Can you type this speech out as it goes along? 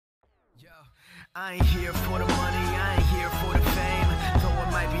I ain't here for the money, I ain't here for the fame. Though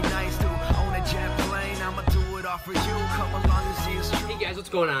it might be nice to own a jet plane, I'ma do it all for you. Come along and see it's true. Hey guys, what's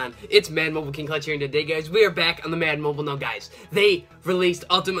going on? It's Madden Mobile King Clutch here, and today, guys, we are back on the Madden Mobile. Now, guys, they released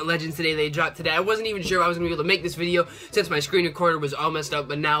Ultimate Legends today. They dropped today. I wasn't even sure if I was gonna be able to make this video since my screen recorder was all messed up,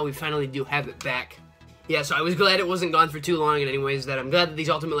 but now we finally do have it back. Yeah, so I was glad it wasn't gone for too long, and anyways, that I'm glad that these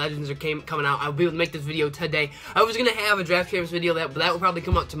Ultimate Legends are coming out. I'll be able to make this video today. I was gonna have a draft champs video, but that will probably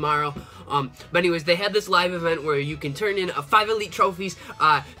come out tomorrow. But anyways, they had this live event where you can turn in 5 elite trophies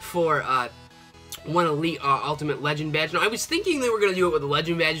for one elite Ultimate Legend badge. Now, I was thinking they were gonna do it with the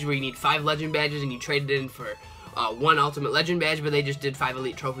Legend badges, where you need 5 Legend badges and you trade it in for one Ultimate Legend badge, but they just did 5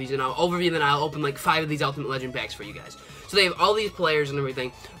 elite trophies, and I'll overview, then I'll open like 5 of these Ultimate Legend packs for you guys. So they have all these players and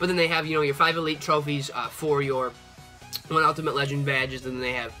everything, but then they have, you know, your 5 elite trophies for your 1 Ultimate Legend badges, and then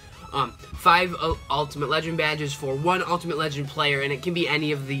they have 5 Ultimate Legend badges for 1 Ultimate Legend player, and it can be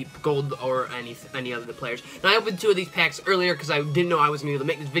any of the gold or any of the players. Now, I opened 2 of these packs earlier because I didn't know I was going to be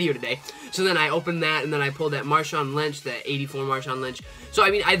able to make this video today. So then I opened that, and then I pulled that Marshawn Lynch, that 84 Marshawn Lynch. So,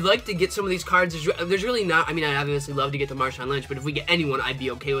 I mean, I'd like to get some of these cards. There's really not, I mean, I'd obviously love to get the Marshawn Lynch, but if we get anyone, I'd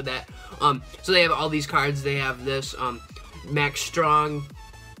be okay with that. So they have all these cards. They have this Max Strong,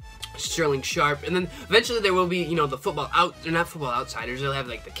 Sterling Sharp, and then eventually there will be, you know, the not football outsiders. They'll have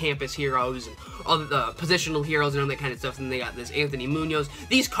like the campus heroes and all the positional heroes and all that kind of stuff. And they got this Anthony Munoz.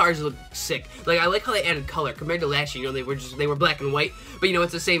 These cards look sick. Like, I like how they added color compared to last year. You know, they were black and white, but you know,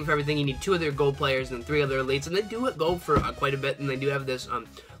 it's the same for everything. You need 2 other gold players and 3 other elites, and they do it gold for quite a bit. And they do have this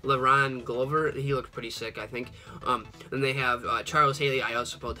LaRon Glover. He looks pretty sick, I think. And they have Charles Haley. I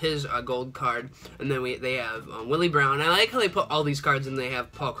also pulled his gold card. And then they have Willie Brown. I like how they put all these cards, and they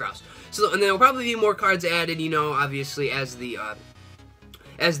have Paul Krause. So, and there will probably be more cards added, you know, obviously as they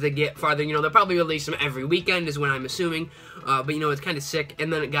get farther. You know, they'll probably release them every weekend is when I'm assuming. But you know, it's kind of sick.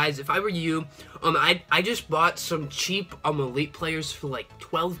 And then, guys, if I were you, I just bought some cheap elite players for like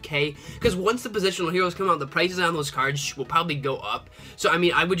 12K, because once the positional heroes come out, the prices on those cards will probably go up. So I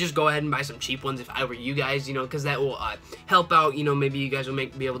mean, I would just go ahead and buy some cheap ones if I were you guys, you know, because that will help out. You know, maybe you guys will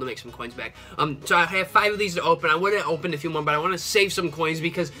be able to make some coins back. So I have 5 of these to open. I would have opened a few more, but I want to save some coins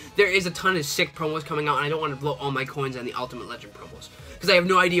because there is a ton of sick promos coming out, and I don't want to blow all my coins on the Ultimate Legend promos, because I have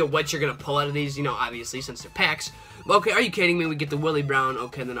no idea what you're gonna pull out of these. You know, obviously since they're packs. Okay, are you kidding me? We get the Willie Brown.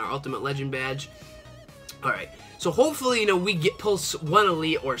 Okay, then our Ultimate Legend badge. Alright, so hopefully, you know, we pull 1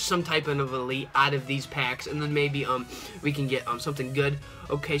 elite or some type of elite out of these packs, and then maybe we can get something good.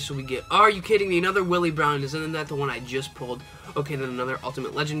 Okay, so we get, are you kidding me? Another Willie Brown. Isn't that the one I just pulled? Okay, then another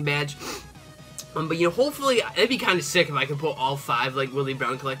Ultimate Legend badge. But, you know, hopefully, it'd be kind of sick if I could pull all 5, like, Willie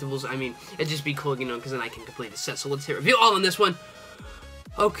Brown collectibles. I mean, it'd just be cool, you know, because then I can complete the set. So let's hit review all on this one.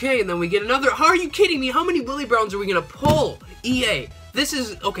 Okay, and then we get another. Are you kidding me? How many Willie Browns are we gonna pull? EA, this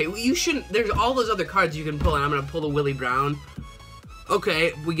is okay. You shouldn't. There's all those other cards you can pull, and I'm gonna pull the Willie Brown.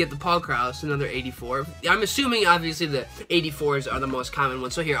 Okay, we get the Paul Krause, another 84. I'm assuming obviously the 84s are the most common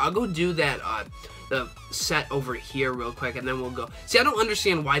ones. So here, I'll go do that the set over here real quick, and then we'll go. See, I don't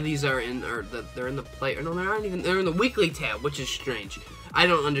understand why these are in, or they're in the play. Or no, they're not even. They're in the weekly tab, which is strange. I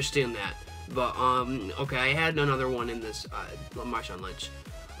don't understand that. But okay, I had another one in this Marshawn Lynch.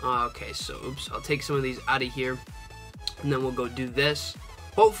 Okay, so oops, I'll take some of these out of here, and then we'll go do this.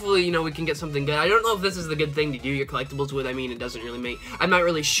 Hopefully, you know, we can get something good. I don't know if this is the good thing to do your collectibles with. I mean, it doesn't really make. I'm not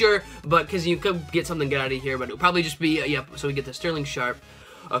really sure, but because you could get something good out of here, but it'll probably just be yep. So we get the Sterling Sharp.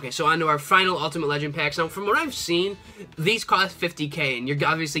 Okay, so on to our final Ultimate Legend packs. Now, from what I've seen, these cost 50K, and you're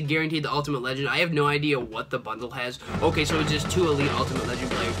obviously guaranteed the Ultimate Legend. I have no idea what the bundle has. Okay, so it's just 2 elite Ultimate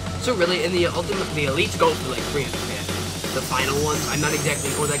Legend players. So really, in the elites go for like 300K. The final ones, I'm not exactly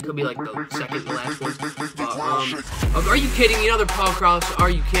sure. That could be like the second to last one. But, are you kidding me? Another Paul Krause? Are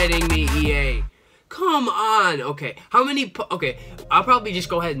you kidding me, EA? Come on. Okay, how many? Okay, I'll probably just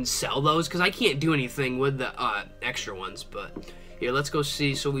go ahead and sell those because I can't do anything with the extra ones. But here, let's go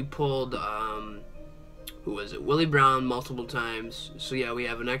see. So we pulled who was it? Willie Brown multiple times. So yeah, we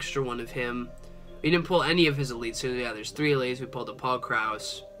have an extra one of him. We didn't pull any of his elites. So yeah, there's 3 elites. We pulled a Paul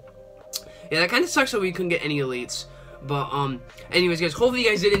Krause. Yeah, that kind of sucks that we couldn't get any elites. But, anyways, guys, hopefully you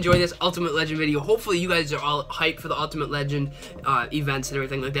guys did enjoy this Ultimate Legend video. Hopefully you guys are all hyped for the Ultimate Legend, events and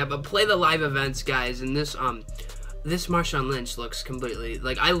everything like that. But play the live events, guys, and this Marshawn Lynch looks completely,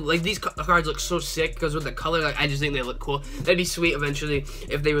 like, these cards look so sick, because with the color, like, I just think they look cool. That'd be sweet eventually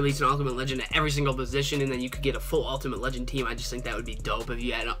if they release an Ultimate Legend at every single position, and then you could get a full Ultimate Legend team. I just think that would be dope if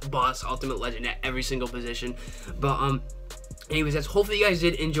you had a boss Ultimate Legend at every single position. But, Anyways, guys, hopefully you guys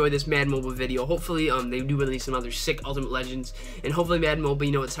did enjoy this Madden Mobile video. Hopefully, they do release some other sick Ultimate Legends, and hopefully Madden Mobile,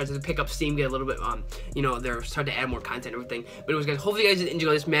 you know, it starts to pick up steam, get a little bit, you know, they're starting to add more content and everything. But anyways, guys, hopefully you guys did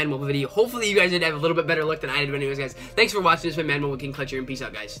enjoy this Madden Mobile video. Hopefully you guys did have a little bit better luck than I did. But anyways, guys, thanks for watching this. My Madden Mobile King Clutcher, and peace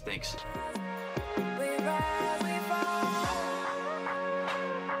out, guys. Thanks.